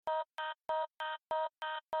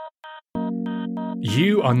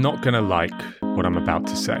You are not going to like what I'm about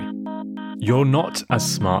to say. You're not as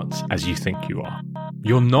smart as you think you are.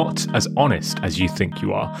 You're not as honest as you think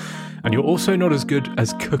you are. And you're also not as good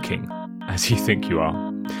as cooking as you think you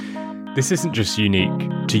are. This isn't just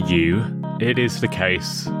unique to you, it is the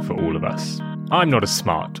case for all of us. I'm not as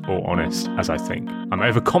smart or honest as I think. I'm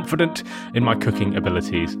overconfident in my cooking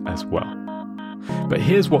abilities as well. But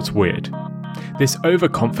here's what's weird. This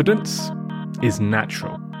overconfidence is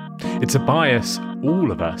natural. It's a bias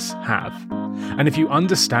all of us have. And if you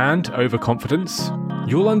understand overconfidence,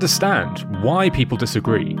 you'll understand why people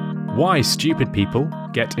disagree, why stupid people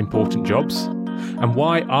get important jobs, and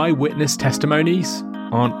why eyewitness testimonies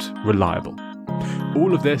aren't reliable.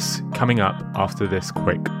 All of this coming up after this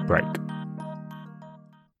quick break.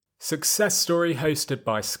 Success Story, hosted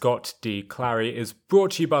by Scott D. Clary, is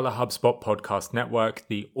brought to you by the HubSpot Podcast Network,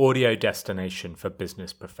 the audio destination for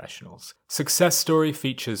business professionals. Success Story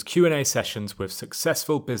features Q&A sessions with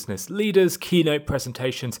successful business leaders, keynote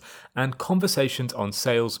presentations, and conversations on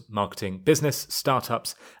sales, marketing, business,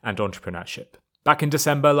 startups, and entrepreneurship. Back in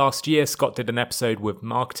December last year, Scott did an episode with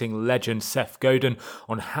marketing legend Seth Godin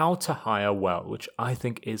on how to hire well, which I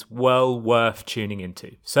think is well worth tuning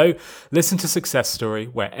into. So listen to Success Story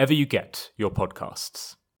wherever you get your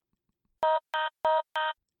podcasts.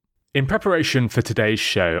 In preparation for today's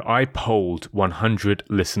show, I polled 100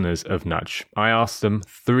 listeners of Nudge. I asked them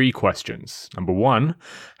 3 questions. Number 1,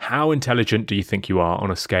 how intelligent do you think you are on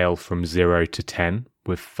a scale from 0 to 10,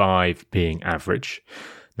 with 5 being average?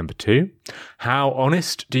 Number 2, how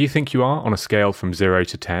honest do you think you are on a scale from 0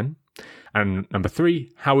 to 10? And number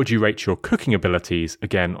 3, how would you rate your cooking abilities,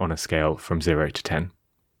 again on a scale from 0 to 10?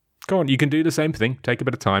 Go on, you can do the same thing. Take a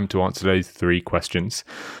bit of time to answer those 3 questions.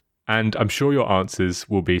 And I'm sure your answers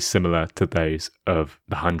will be similar to those of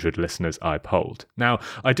the 100 listeners I polled. Now,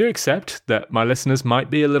 I do accept that my listeners might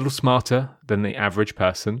be a little smarter than the average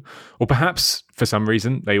person, or perhaps for some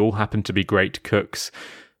reason they all happen to be great cooks.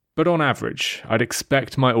 But on average, I'd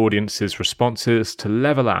expect my audience's responses to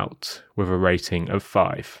level out with a rating of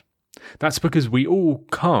 5. That's because we all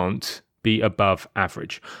can't be above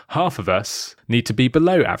average. Half of us need to be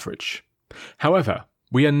below average. However,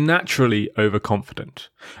 we are naturally overconfident.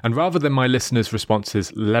 And rather than my listeners'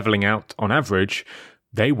 responses leveling out on average,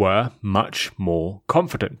 they were much more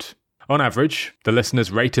confident. On average, the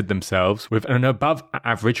listeners rated themselves with an above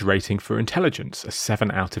average rating for intelligence, a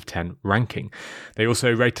 7 out of 10 ranking. They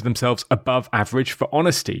also rated themselves above average for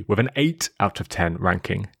honesty with an 8 out of 10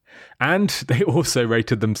 ranking. And they also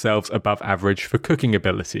rated themselves above average for cooking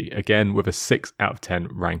ability, again with a 6 out of 10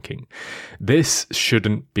 ranking. This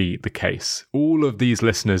shouldn't be the case. All of these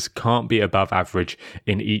listeners can't be above average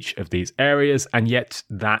in each of these areas, and yet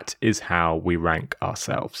that is how we rank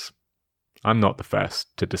ourselves. I'm not the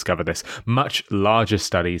first to discover this. Much larger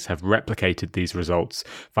studies have replicated these results,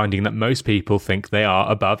 finding that most people think they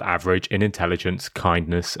are above average in intelligence,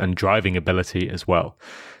 kindness, and driving ability as well.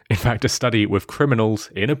 In fact, a study with criminals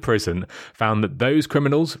in a prison found that those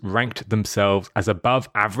criminals ranked themselves as above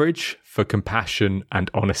average for compassion and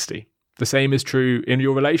honesty. The same is true in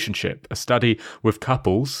your relationship. A study with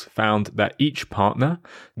couples found that each partner,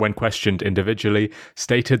 when questioned individually,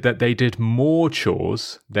 stated that they did more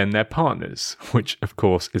chores than their partners, which of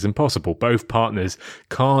course is impossible. Both partners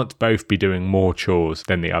can't both be doing more chores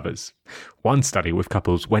than the others. One study with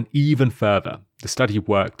couples went even further. The study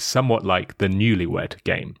worked somewhat like the Newlywed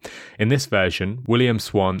Game. In this version, William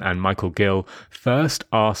Swan and Michael Gill first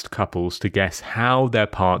asked couples to guess how their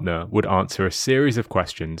partner would answer a series of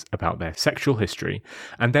questions about their sexual history,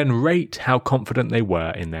 and then rate how confident they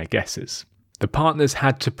were in their guesses. The partners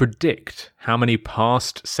had to predict how many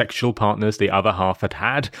past sexual partners the other half had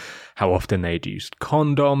had, how often they'd used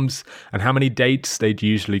condoms, and how many dates they'd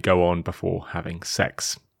usually go on before having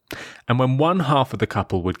sex. And when one half of the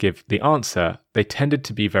couple would give the answer, they tended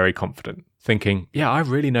to be very confident, thinking, yeah, I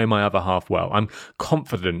really know my other half well. I'm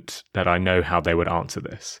confident that I know how they would answer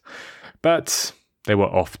this. But they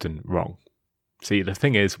were often wrong. See, the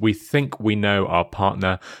thing is, we think we know our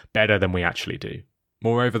partner better than we actually do.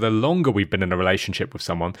 Moreover, the longer we've been in a relationship with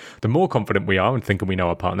someone, the more confident we are in thinking we know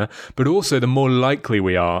our partner, but also the more likely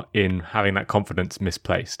we are in having that confidence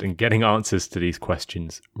misplaced and getting answers to these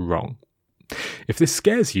questions wrong. If this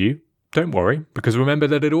scares you, don't worry, because remember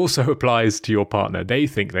that it also applies to your partner. They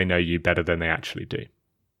think they know you better than they actually do.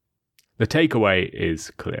 The takeaway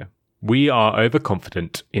is clear. We are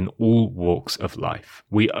overconfident in all walks of life.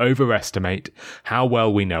 We overestimate how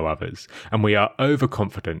well we know others, and we are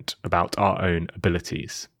overconfident about our own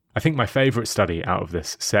abilities. I think my favorite study out of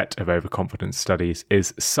this set of overconfidence studies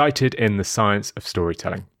is cited in The Science of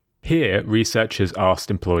Storytelling. Here, researchers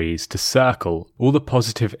asked employees to circle all the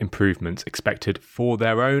positive improvements expected for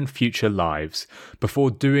their own future lives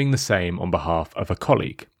before doing the same on behalf of a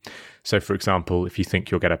colleague. So, for example, if you think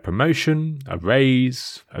you'll get a promotion, a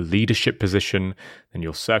raise, a leadership position, then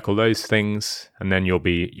you'll circle those things, and then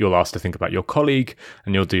you'll ask to think about your colleague,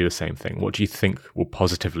 and you'll do the same thing. What do you think will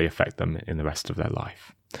positively affect them in the rest of their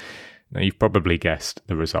life? Now, you've probably guessed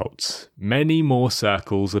the results. Many more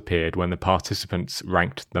circles appeared when the participants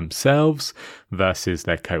ranked themselves versus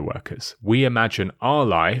their co-workers. We imagine our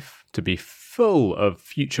life to be full of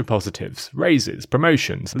future positives, raises,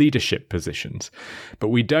 promotions, leadership positions, but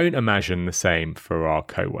we don't imagine the same for our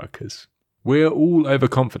co-workers. We're all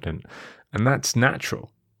overconfident, and that's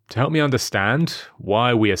natural. To help me understand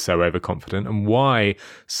why we are so overconfident and why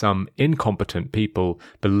some incompetent people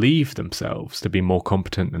believe themselves to be more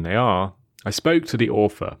competent than they are, I spoke to the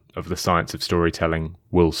author of The Science of Storytelling,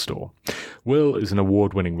 Will Storr. Will is an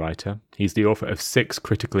award-winning writer. He's the author of 6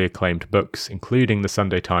 critically acclaimed books, including the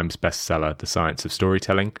Sunday Times bestseller, The Science of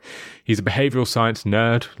Storytelling. He's a behavioral science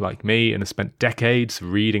nerd like me and has spent decades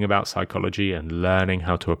reading about psychology and learning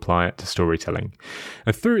how to apply it to storytelling.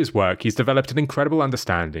 And through his work, he's developed an incredible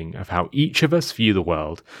understanding of how each of us view the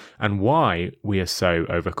world and why we are so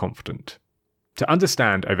overconfident. To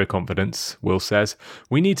understand overconfidence, Will says,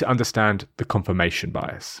 we need to understand the confirmation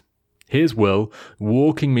bias. Here's Will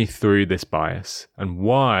walking me through this bias and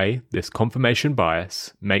why this confirmation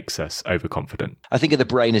bias makes us overconfident. I think of the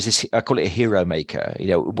brain as this, I call it a hero maker.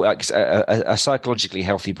 A psychologically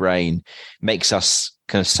healthy brain makes us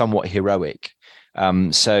kind of somewhat heroic.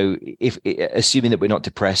 So if assuming that we're not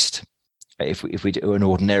depressed, if we do an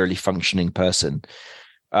ordinarily functioning person,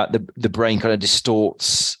 the brain kind of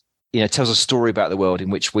distorts, tells a story about the world in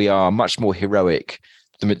which we are much more heroic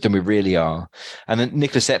than we really are. And then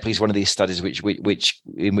Nicholas Epley is one of these studies in which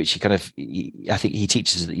I think he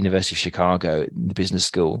teaches at the University of Chicago in the business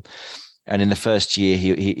school. And in the first year,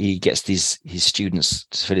 he gets his students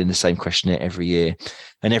to fill in the same questionnaire every year.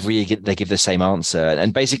 And every year they give the same answer.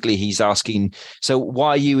 And basically he's asking, so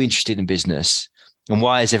why are you interested in business? And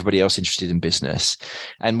why is everybody else interested in business?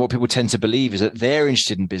 And what people tend to believe is that they're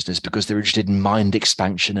interested in business because they're interested in mind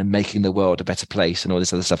expansion and making the world a better place and all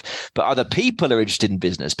this other stuff. But other people are interested in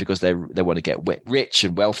business because they want to get rich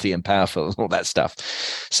and wealthy and powerful and all that stuff.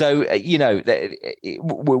 So,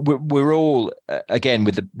 we're all, again,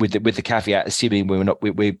 with the caveat, assuming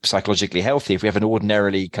we're psychologically healthy, if we have an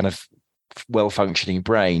ordinarily kind of well-functioning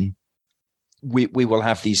brain, we will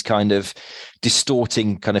have these kind of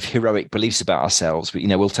distorting kind of heroic beliefs about ourselves.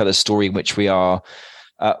 We'll tell a story in which we are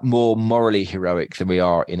more morally heroic than we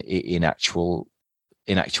are in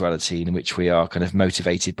actuality, in which we are kind of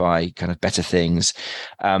motivated by kind of better things.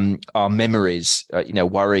 Our memories,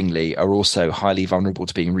 worryingly, are also highly vulnerable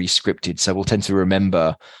to being re-scripted. So we'll tend to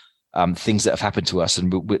remember things that have happened to us,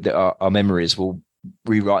 and our memories will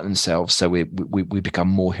rewrite themselves, so we become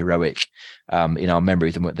more heroic in our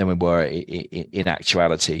memory than we were in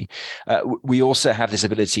actuality. We also have this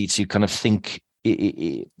ability to kind of think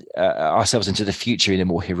ourselves into the future in a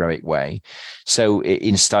more heroic way. So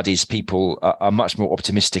in studies, people are much more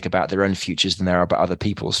optimistic about their own futures than they are about other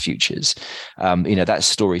people's futures. That's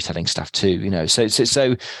storytelling stuff too.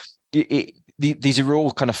 These are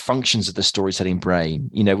all kind of functions of the storytelling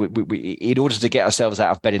brain. We in order to get ourselves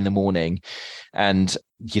out of bed in the morning and,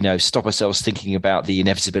 stop ourselves thinking about the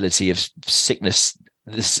inevitability of sickness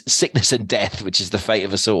and death, which is the fate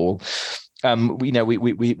of us all. We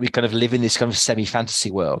kind of live in this kind of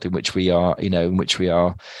semi-fantasy world in which we are,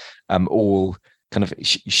 all kind of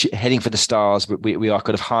heading for the stars. But we are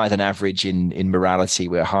kind of higher than average in morality.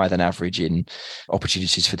 We're higher than average in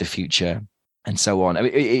opportunities for the future, and so on. I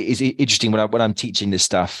mean, it's interesting when I'm teaching this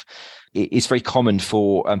stuff. It's very common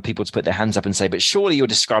for people to put their hands up and say, "But surely you're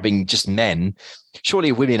describing just men.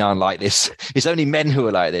 Surely women aren't like this. It's only men who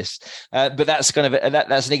are like this." But that's kind of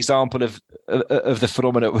that's an example of the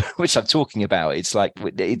phenomena which I'm talking about. It's like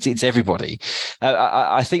it's everybody.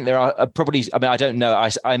 I think there are probably. I mean, I don't know.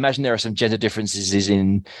 I imagine there are some gender differences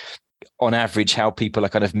in, on average, how people are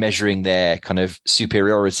kind of measuring their kind of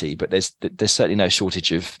superiority. But there's certainly no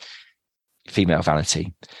shortage of female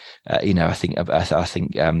vanity. I think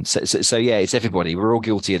so. Yeah, it's everybody. We're all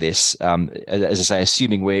guilty of this. As I say,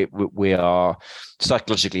 assuming we are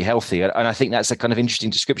psychologically healthy, and I think that's a kind of interesting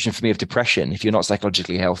description for me of depression. If you're not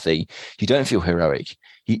psychologically healthy, you don't feel heroic.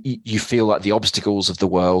 You feel like the obstacles of the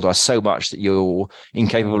world are so much that you're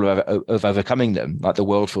incapable of overcoming them. Like the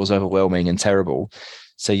world feels overwhelming and terrible.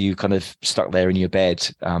 So you kind of stuck there in your bed,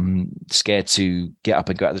 scared to get up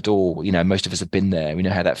and go out the door. Most of us have been there. We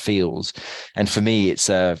know how that feels. And for me, it's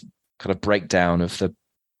a kind of breakdown of the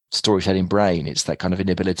storytelling brain. It's that kind of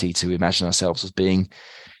inability to imagine ourselves as being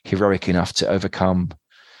heroic enough to overcome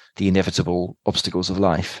the inevitable obstacles of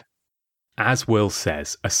life. As Will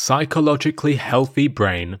says, a psychologically healthy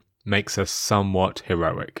brain makes us somewhat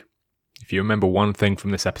heroic. If you remember one thing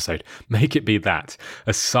from this episode, make it be that.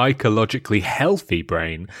 A psychologically healthy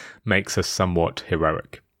brain makes us somewhat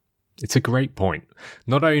heroic. It's a great point.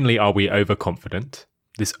 Not only are we overconfident,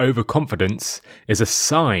 this overconfidence is a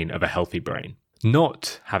sign of a healthy brain.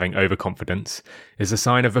 Not having overconfidence is a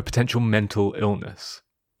sign of a potential mental illness.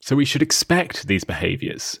 So we should expect these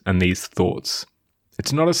behaviors and these thoughts.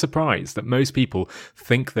 It's not a surprise that most people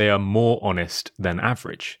think they are more honest than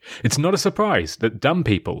average. It's not a surprise that dumb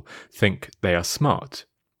people think they are smart.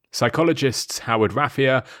 Psychologists Howard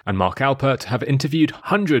Raffia and Mark Alpert have interviewed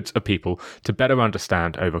hundreds of people to better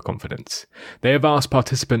understand overconfidence. They have asked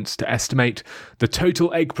participants to estimate the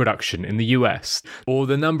total egg production in the US, or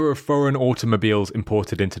the number of foreign automobiles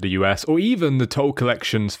imported into the US, or even the toll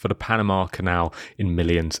collections for the Panama Canal in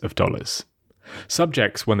millions of dollars.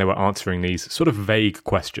 Subjects, when they were answering these sort of vague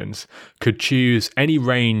questions, could choose any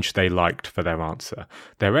range they liked for their answer.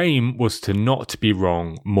 Their aim was to not be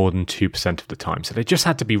wrong more than 2% of the time, so they just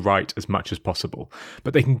had to be right as much as possible.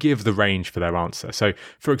 But they can give the range for their answer. So,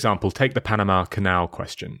 for example, take the Panama Canal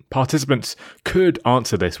question. Participants could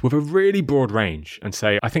answer this with a really broad range and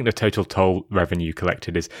say, I think the total toll revenue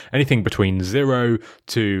collected is anything between $0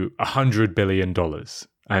 to $100 billion.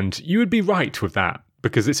 And you would be right with that,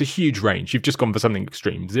 because it's a huge range. You've just gone for something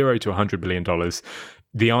extreme, $0 to $100 billion.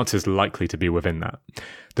 The answer is likely to be within that.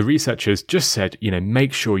 The researchers just said,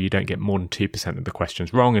 make sure you don't get more than 2% of the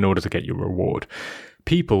questions wrong in order to get your reward.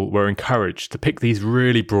 People were encouraged to pick these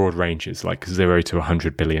really broad ranges, like $0 to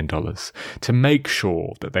 $100 billion, to make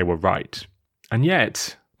sure that they were right. And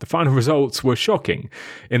yet, the final results were shocking.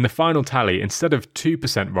 In the final tally, instead of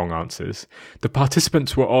 2% wrong answers, the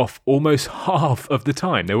participants were off almost half of the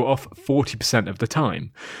time. They were off 40% of the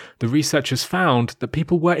time. The researchers found that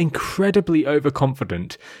people were incredibly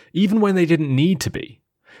overconfident, even when they didn't need to be.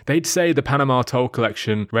 They'd say the Panama toll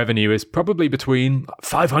collection revenue is probably between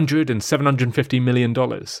 $500 and $750 million.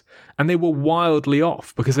 And they were wildly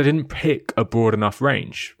off because they didn't pick a broad enough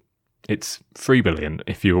range. It's $3 billion,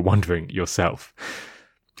 if you were wondering yourself.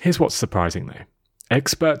 Here's what's surprising though.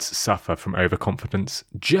 Experts suffer from overconfidence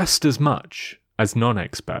just as much as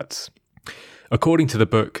non-experts. According to the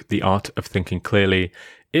book, The Art of Thinking Clearly,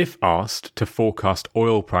 if asked to forecast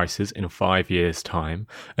oil prices in 5 years' time,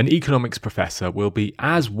 an economics professor will be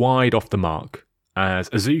as wide off the mark as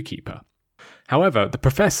a zookeeper. However, the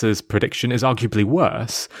professor's prediction is arguably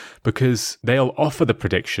worse because they'll offer the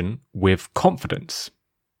prediction with confidence.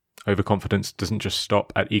 Overconfidence doesn't just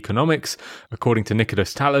stop at economics. According to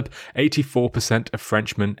Nicolas Taleb, 84% of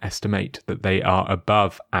Frenchmen estimate that they are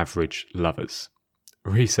above average lovers.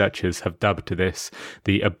 Researchers have dubbed this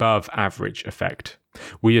the above average effect.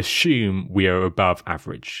 We assume we are above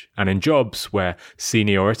average, and in jobs where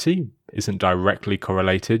seniority isn't directly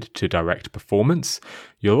correlated to direct performance,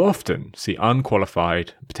 you'll often see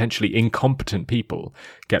unqualified, potentially incompetent people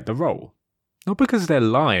get the role. Not because they're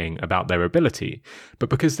lying about their ability, but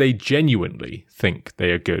because they genuinely think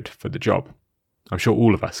they are good for the job. I'm sure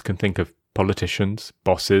all of us can think of politicians,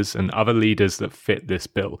 bosses, and other leaders that fit this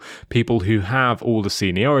bill, people who have all the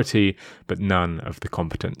seniority, but none of the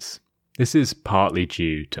competence. This is partly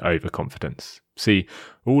due to overconfidence. See,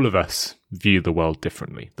 all of us view the world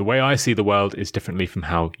differently. The way I see the world is differently from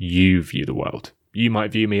how you view the world. You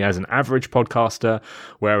might view me as an average podcaster,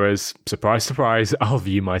 whereas, surprise, surprise, I'll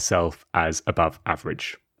view myself as above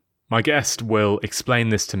average. My guest will explain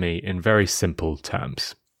this to me in very simple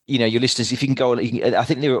terms. Your listeners, if you can go on, I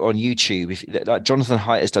think they're on YouTube. Like Jonathan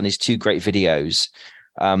Haidt has done his 2 great videos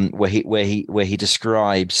where he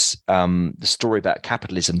describes the story about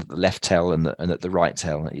capitalism that the left tell and that the right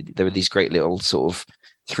tell. There are these great little sort of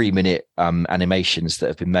 3-minute animations that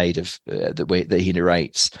have been made of that he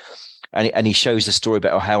narrates. And he shows the story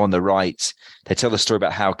about how on the right, they tell the story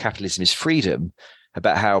about how capitalism is freedom,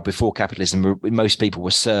 about how before capitalism, most people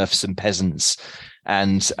were serfs and peasants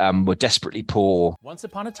and were desperately poor. Once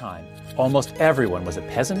upon a time, almost everyone was a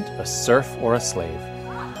peasant, a serf, or a slave.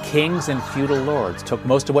 Kings and feudal lords took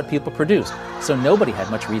most of what people produced, so nobody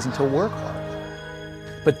had much reason to work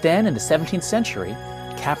hard. But then in the 17th century,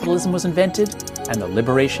 capitalism was invented and the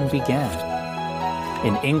liberation began.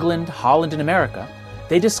 In England, Holland, and America,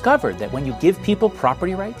 they discovered that when you give people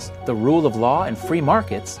property rights, the rule of law, and free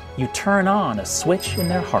markets, you turn on a switch in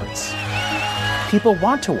their hearts. People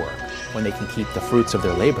want to work when they can keep the fruits of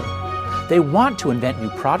their labor. They want to invent new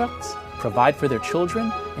products, provide for their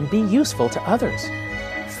children, and be useful to others.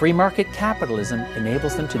 Free market capitalism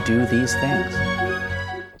enables them to do these things.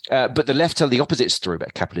 But the left tell the opposite story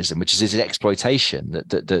about capitalism, which is exploitation.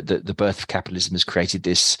 That the birth of capitalism has created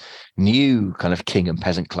this new kind of king and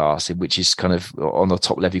peasant class, in which is kind of on the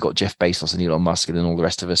top level. You've got Jeff Bezos and Elon Musk, and then all the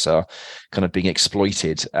rest of us are kind of being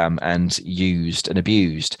exploited and used and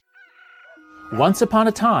abused. Once upon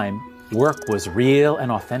a time, work was real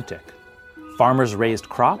and authentic. Farmers raised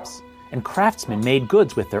crops, and craftsmen made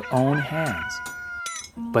goods with their own hands.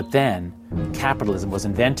 But then, capitalism was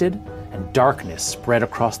invented, and darkness spread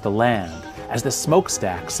across the land as the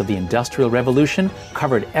smokestacks of the Industrial Revolution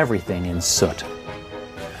covered everything in soot.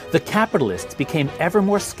 The capitalists became ever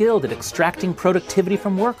more skilled at extracting productivity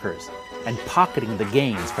from workers and pocketing the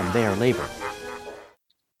gains from their labor.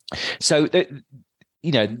 So,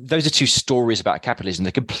 those are two stories about capitalism.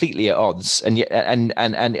 They're completely at odds, and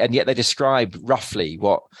yet they describe roughly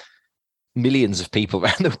what millions of people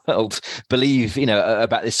around the world believe,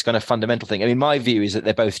 about this kind of fundamental thing. I mean, my view is that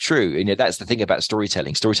they're both true. That's the thing about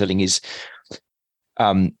storytelling. Storytelling is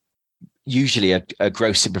usually a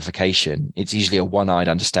gross simplification. It's usually a one-eyed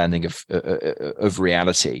understanding of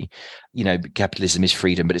reality. Capitalism is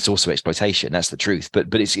freedom, but it's also exploitation. That's the truth. But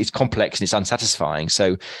it's complex and it's unsatisfying.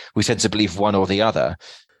 So we tend to believe one or the other.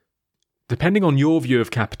 Depending on your view of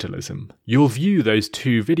capitalism, you'll view those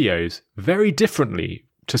two videos very differently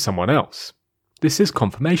to someone else. This is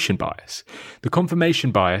confirmation bias. The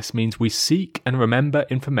confirmation bias means we seek and remember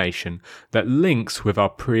information that links with our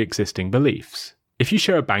pre-existing beliefs. If you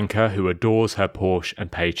show a banker who adores her Porsche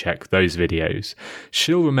and paycheck those videos,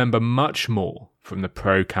 she'll remember much more from the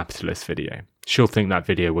pro-capitalist video. She'll think that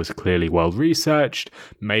video was clearly well researched,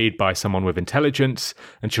 made by someone with intelligence,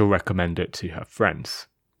 and she'll recommend it to her friends.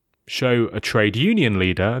 Show a trade union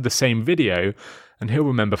leader the same video, and he'll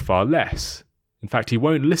remember far less. In fact, he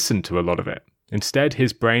won't listen to a lot of it. Instead,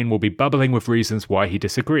 his brain will be bubbling with reasons why he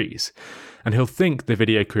disagrees, and he'll think the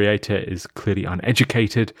video creator is clearly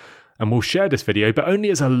uneducated and will share this video, but only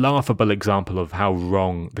as a laughable example of how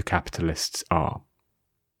wrong the capitalists are.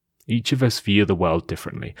 Each of us view the world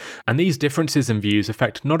differently, and these differences in views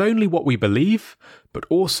affect not only what we believe, but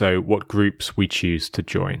also what groups we choose to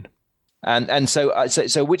join. And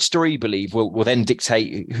so which story you believe will then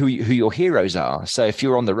dictate who your heroes are. So if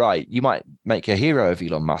you're on the right, you might make a hero of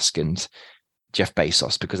Elon Musk and Jeff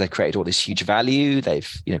Bezos because they've created all this huge value. They've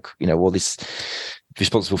all this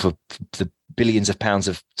responsible for the billions of pounds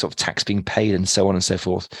of sort of tax being paid and so on and so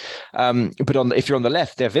forth. But if you're on the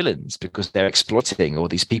left, they're villains because they're exploiting all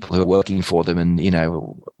these people who are working for them, and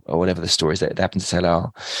or whatever the stories that they happen to tell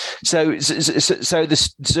are. So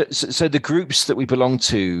the groups that we belong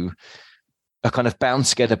to are kind of bound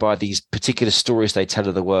together by these particular stories they tell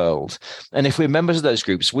of the world. And if we're members of those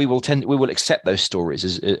groups, we will accept those stories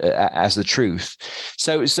as the truth.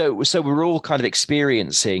 So we're all kind of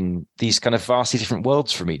experiencing these kind of vastly different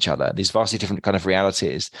worlds from each other, these vastly different kind of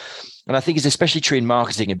realities. And I think it's especially true in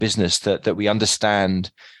marketing and business that we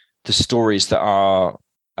understand the stories that our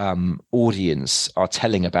audience are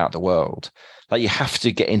telling about the world. Like, you have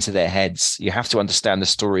to get into their heads. You have to understand the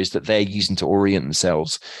stories that they're using to orient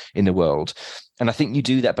themselves in the world. And I think you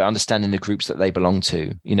do that by understanding the groups that they belong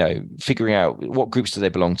to, figuring out what groups do they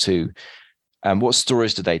belong to, what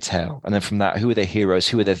stories do they tell? And then from that, who are their heroes?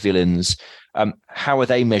 Who are their villains? How are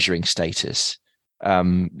they measuring status?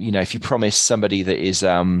 If you promise somebody that is,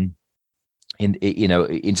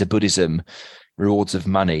 into Buddhism, rewards of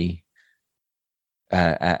money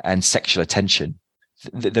and sexual attention,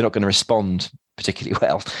 they're not going to respond particularly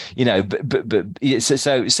well, but you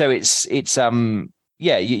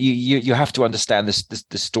have to understand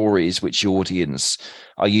the stories which your audience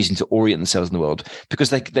are using to orient themselves in the world, because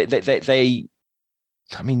they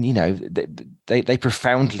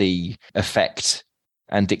profoundly affect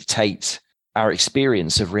and dictate our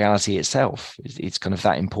experience of reality itself. It's kind of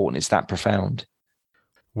that important. It's that profound.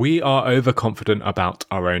 We are overconfident about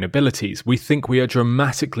our own abilities. We think we are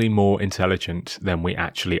dramatically more intelligent than we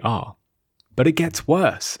actually are. But it gets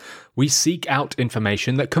worse. We seek out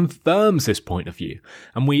information that confirms this point of view,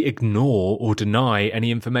 and we ignore or deny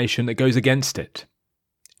any information that goes against it.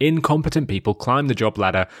 Incompetent people climb the job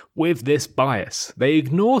ladder with this bias. They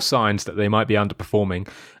ignore signs that they might be underperforming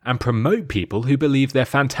and promote people who believe they're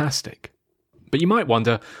fantastic. But you might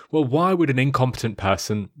wonder, well, why would an incompetent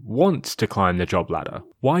person want to climb the job ladder?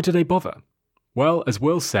 Why do they bother? Well, as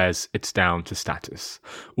Will says, it's down to status.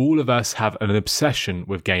 All of us have an obsession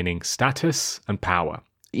with gaining status and power.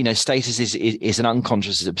 Status is an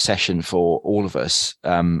unconscious obsession for all of us,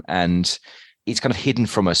 and it's kind of hidden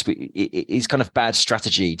from us. It's kind of bad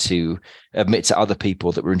strategy to admit to other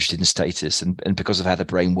people that we're interested in status, and because of how the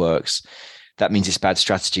brain works, that means it's bad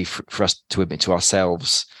strategy for us to admit to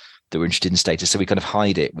ourselves that we're interested in status. So we kind of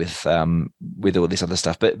hide it with all this other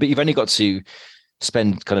stuff. But you've only got to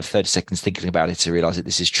spend kind of 30 seconds thinking about it to realize that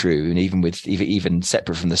this is true. And even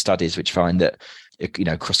separate from the studies, which find that, you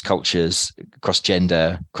know, across cultures, across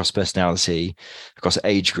gender, across personality, across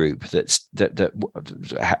age group, that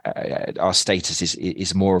our status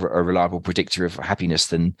is more of a reliable predictor of happiness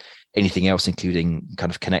than anything else, including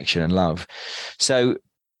kind of connection and love. So,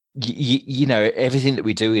 you know, everything that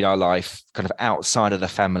we do in our life kind of outside of the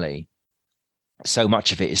family, so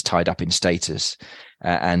much of it is tied up in status,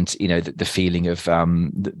 and, you know, the feeling of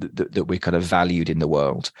that we're kind of valued in the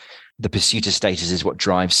world. The pursuit of status is what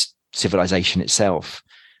drives civilization itself.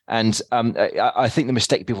 And I think the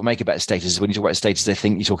mistake people make about status is when you talk about status, they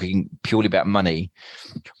think you're talking purely about money,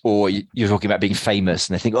 or you're talking about being famous,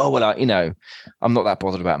 and they think, oh, well, I'm not that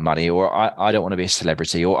bothered about money, or I don't want to be a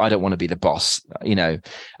celebrity, or I don't want to be the boss, you know.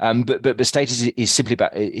 But status is simply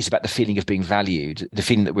about the feeling of being valued, the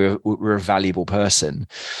feeling that we're a valuable person.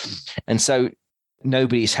 And so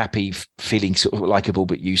nobody's happy feeling sort of likable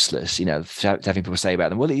but useless, you know, having people say about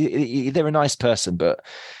them, well, they're a nice person, but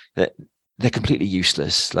they're completely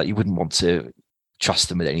useless. Like, you wouldn't want to trust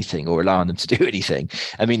them with anything or rely on them to do anything.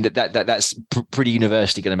 I mean, that's pretty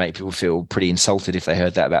universally going to make people feel pretty insulted if they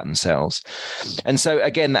heard that about themselves. And so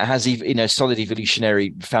again, that has, you know, solid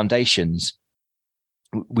evolutionary foundations.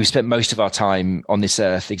 We've spent most of our time on this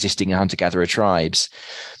earth existing in hunter-gatherer tribes.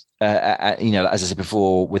 You know, as I said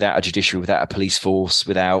before, without a judiciary, without a police force,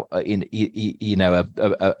 without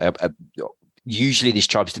usually these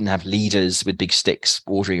tribes didn't have leaders with big sticks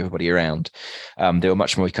ordering everybody around. They were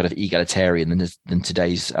much more kind of egalitarian than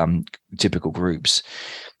today's typical groups.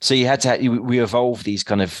 So you had to we evolved these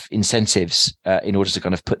kind of incentives in order to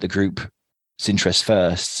kind of put the group's interests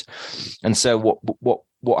first. And so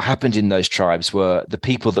what happened in those tribes were the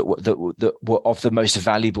people that were of the most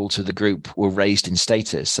valuable to the group were raised in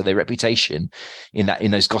status. So their reputation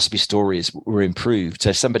in those gossipy stories were improved.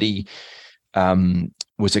 So if somebody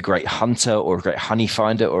was a great hunter or a great honey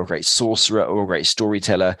finder or a great sorcerer or a great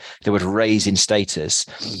storyteller, they would raise in status.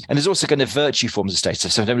 And there's also kind of virtue forms of status. So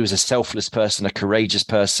somebody was a selfless person, a courageous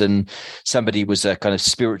person, somebody was a kind of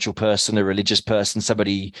spiritual person, a religious person,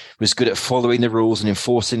 somebody was good at following the rules and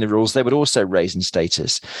enforcing the rules, they would also raise in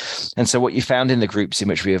status. And so what you found in the groups in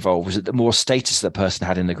which we evolved was that the more status that person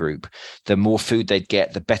had in the group, the more food they'd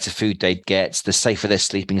get, the better food they'd get, the safer their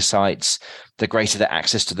sleeping sites, the greater their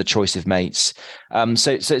access to the choice of mates.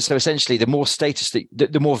 So essentially, the more status,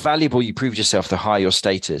 the more valuable you proved yourself, the higher your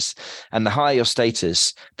status. And the higher your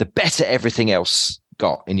status, the better everything else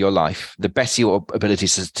got in your life, the better your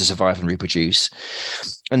abilities to survive and reproduce.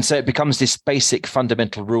 And so it becomes this basic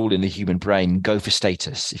fundamental rule in the human brain: go for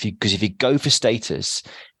status. Because if you go for status,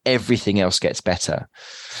 everything else gets better.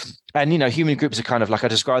 And, you know, human groups are kind of like, I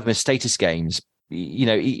describe them as status games. You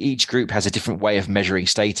know, each group has a different way of measuring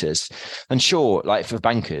status. And sure, like for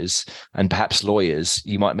bankers and perhaps lawyers,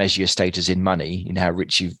 you might measure your status in money, in how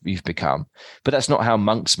rich you've become. But that's not how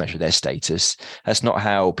monks measure their status. That's not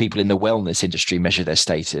how people in the wellness industry measure their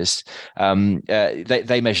status.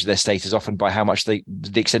 They measure their status often by how much the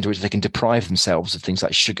extent to which they can deprive themselves of things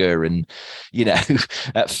like sugar and, you know,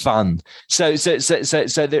 fun. So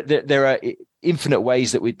there are infinite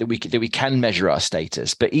ways that we can measure our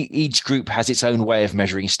status, but each group has its own way of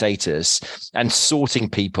measuring status and sorting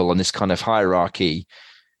people on this kind of hierarchy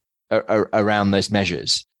around those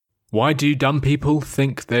measures. Why do dumb people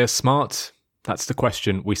think they're smart? That's the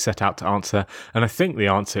question we set out to answer, and I think the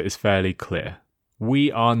answer is fairly clear.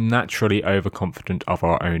 We are naturally overconfident of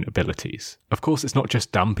our own abilities. Of course, it's not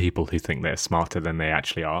just dumb people who think they're smarter than they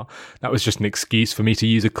actually are. That was just an excuse for me to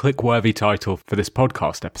use a click-worthy title for this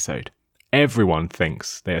podcast episode. Everyone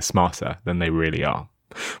thinks they are smarter than they really are.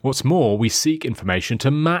 What's more, we seek information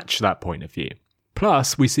to match that point of view.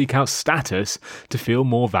 Plus, we seek out status to feel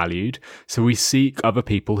more valued, so we seek other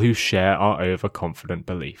people who share our overconfident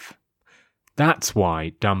belief. That's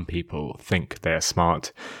why dumb people think they're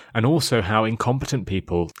smart, and also how incompetent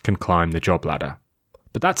people can climb the job ladder.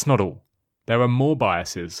 But that's not all. There are more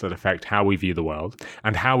biases that affect how we view the world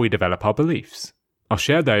and how we develop our beliefs. I'll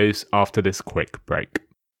share those after this quick break.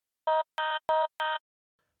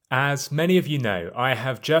 As many of you know, I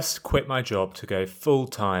have just quit my job to go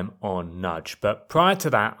full-time on Nudge, but prior to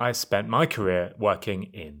that, I spent my career working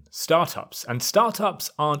in startups, and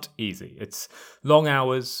startups aren't easy. It's long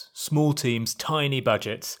hours, small teams, tiny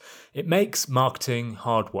budgets. It makes marketing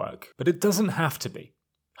hard work, but it doesn't have to be.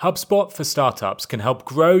 HubSpot for Startups can help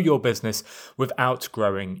grow your business without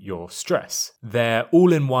growing your stress. Their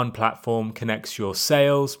all-in-one platform connects your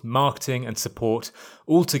sales, marketing, and support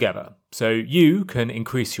all together. So you can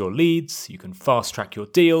increase your leads, you can fast-track your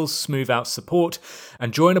deals, smooth out support,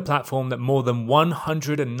 and join a platform that more than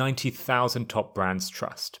 190,000 top brands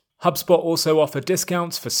trust. HubSpot also offer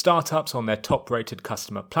discounts for startups on their top-rated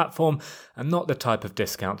customer platform, and not the type of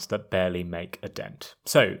discounts that barely make a dent.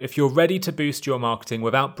 So, if you're ready to boost your marketing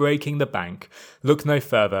without breaking the bank, look no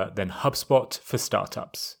further than HubSpot for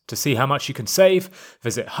Startups. To see how much you can save,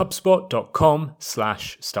 visit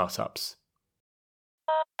hubspot.com/startups.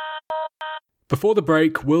 Before the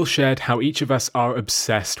break, Will shared how each of us are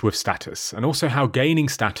obsessed with status, and also how gaining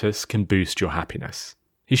status can boost your happiness.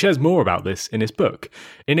 He shares more about this in his book.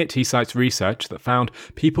 In it, he cites research that found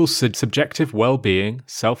people's subjective well-being,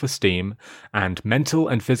 self-esteem, and mental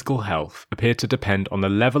and physical health appear to depend on the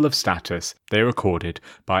level of status they are accorded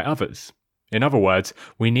by others. In other words,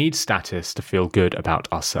 we need status to feel good about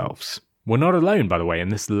ourselves. We're not alone, by the way, in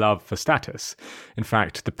this love for status. In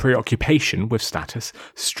fact, the preoccupation with status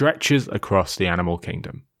stretches across the animal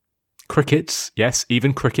kingdom. Crickets, yes,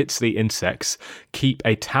 even crickets, the insects, keep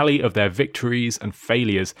a tally of their victories and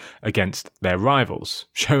failures against their rivals,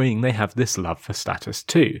 showing they have this love for status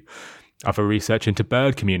too. Other research into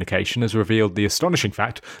bird communication has revealed the astonishing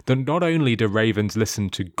fact that not only do ravens listen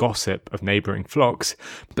to gossip of neighbouring flocks,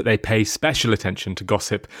 but they pay special attention to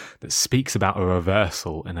gossip that speaks about a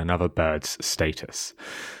reversal in another bird's status.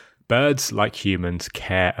 Birds, like humans,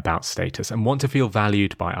 care about status and want to feel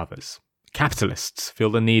valued by others. Capitalists feel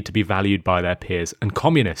the need to be valued by their peers, and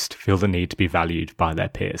communists feel the need to be valued by their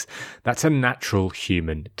peers. That's a natural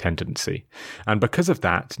human tendency. And because of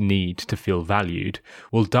that need to feel valued,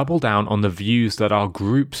 we'll double down on the views that our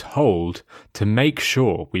groups hold to make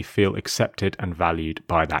sure we feel accepted and valued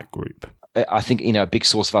by that group. I think, a big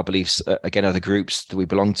source of our beliefs, again, are the groups that we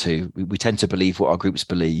belong to. We tend to believe what our groups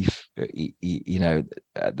believe,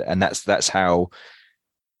 and that's how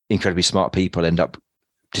incredibly smart people end up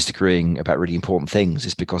disagreeing about really important things,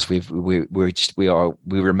 is because we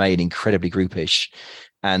remain incredibly groupish,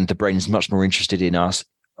 and the brain is much more interested in us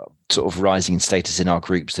sort of rising in status in our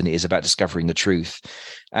groups than it is about discovering the truth.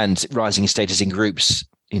 And rising in status in groups,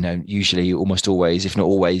 usually, almost always, if not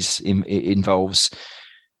always, it involves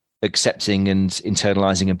accepting and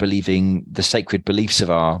internalizing and believing the sacred beliefs of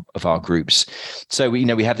our groups. So we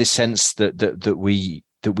have this sense that we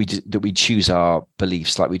choose our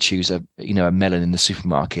beliefs like we choose a melon in the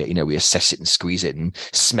supermarket. We assess it and squeeze it and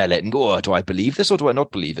smell it and go, oh, do I believe this or do I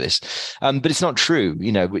not believe this? But it's not true.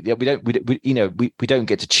 We don't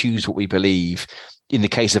get to choose what we believe. In the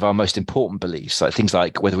case of our most important beliefs, like things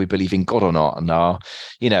like whether we believe in God or not, and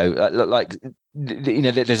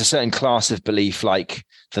there's a certain class of belief, like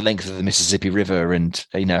the length of the Mississippi River and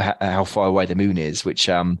how far away the moon is, which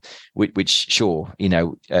sure,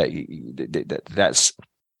 that's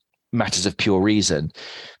matters of pure reason,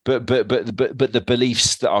 but the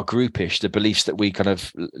beliefs that are groupish, the beliefs that we kind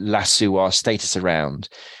of lasso our status around,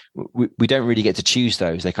 we don't really get to choose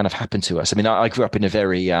those. They kind of happen to us. I mean, I grew up in a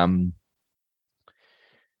very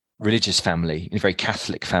religious family, in a very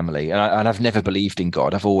Catholic family, and I've never believed in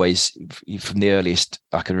God. I've always, from the earliest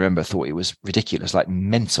I can remember, thought it was ridiculous, like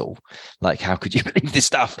mental. Like, how could you believe this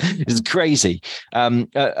stuff? It's crazy.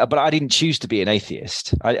 But I didn't choose to be an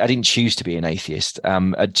atheist. I didn't choose to be an atheist.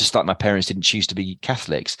 Just like my parents didn't choose to be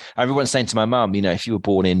Catholics. I remember once saying to my mum, if you were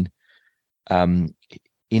born in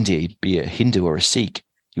India, you'd be a Hindu or a Sikh.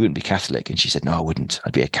 You wouldn't be Catholic. And she said, no, I wouldn't.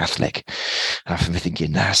 I'd be a Catholic. I remember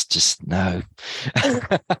thinking, that's just no.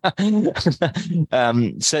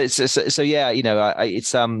 So yeah, we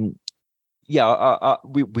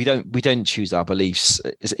don't choose our beliefs.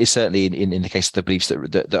 It's certainly in the case of the beliefs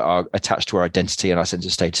that are attached to our identity and our sense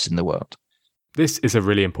of status in the world. This is a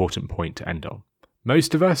really important point to end on.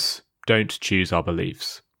 Most of us don't choose our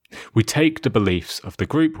beliefs. We take the beliefs of the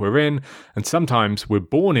group we're in, and sometimes we're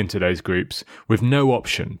born into those groups with no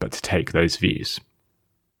option but to take those views.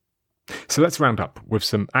 So let's round up with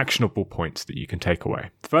some actionable points that you can take away.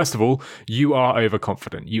 First of all, you are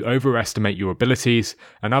overconfident. You overestimate your abilities,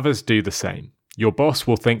 and others do the same. Your boss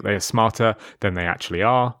will think they are smarter than they actually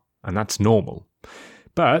are, and that's normal.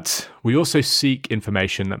 But we also seek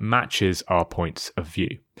information that matches our points of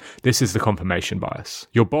view. This is the confirmation bias.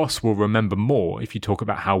 Your boss will remember more if you talk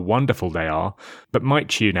about how wonderful they are, but might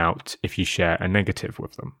tune out if you share a negative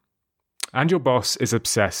with them. And your boss is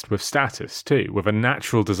obsessed with status too, with a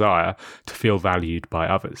natural desire to feel valued by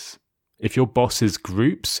others. If your boss's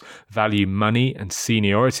groups value money and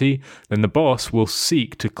seniority, then the boss will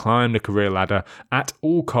seek to climb the career ladder at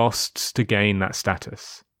all costs to gain that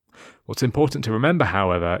status. What's important to remember,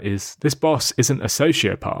 however, is this boss isn't a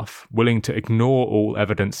sociopath willing to ignore all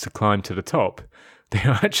evidence to climb to the top. They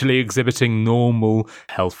are actually exhibiting normal,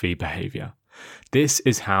 healthy behavior. This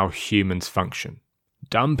is how humans function.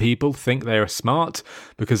 Dumb people think they are smart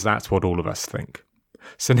because that's what all of us think.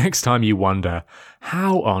 So next time you wonder,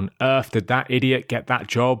 how on earth did that idiot get that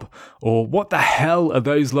job? Or what the hell are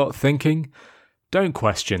those lot thinking? Don't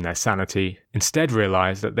question their sanity. Instead,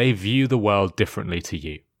 realize that they view the world differently to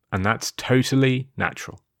you. And that's totally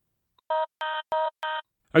natural.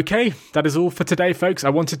 Okay, that is all for today, folks. I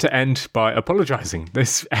wanted to end by apologising.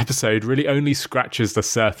 This episode really only scratches the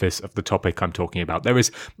surface of the topic I'm talking about. There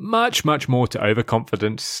is much, much more to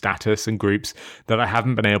overconfidence, status, and groups that I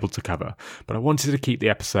haven't been able to cover. But I wanted to keep the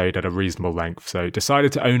episode at a reasonable length, so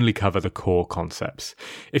decided to only cover the core concepts.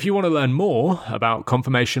 If you want to learn more about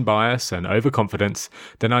confirmation bias and overconfidence,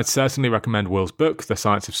 then I'd certainly recommend Will's book, The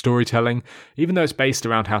Science of Storytelling. Even though it's based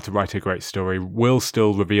around how to write a great story, Will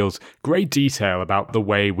still reveals great detail about the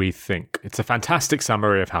way we think. It's a fantastic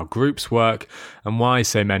summary of how groups work and why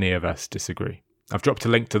so many of us disagree. I've dropped a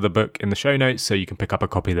link to the book in the show notes so you can pick up a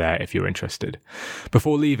copy there if you're interested.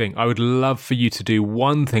 Before leaving, I would love for you to do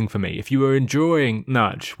one thing for me. If you are enjoying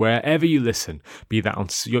Nudge, wherever you listen, be that on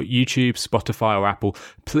your YouTube, Spotify or Apple,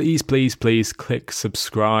 please, please, please click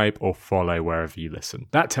subscribe or follow wherever you listen.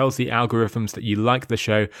 That tells the algorithms that you like the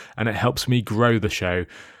show and it helps me grow the show.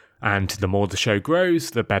 And the more the show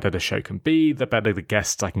grows, the better the show can be, the better the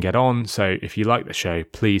guests I can get on. So if you like the show,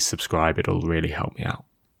 please subscribe. It'll really help me out.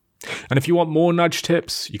 And if you want more Nudge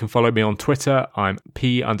tips, you can follow me on Twitter. I'm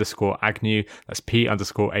P_Agnew. That's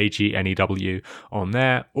P_AGNEW on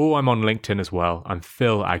there. Or I'm on LinkedIn as well. I'm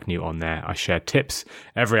Phil Agnew on there. I share tips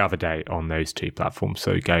every other day on those two platforms.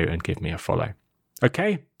 So go and give me a follow.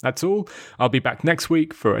 Okay, that's all. I'll be back next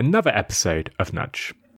week for another episode of Nudge.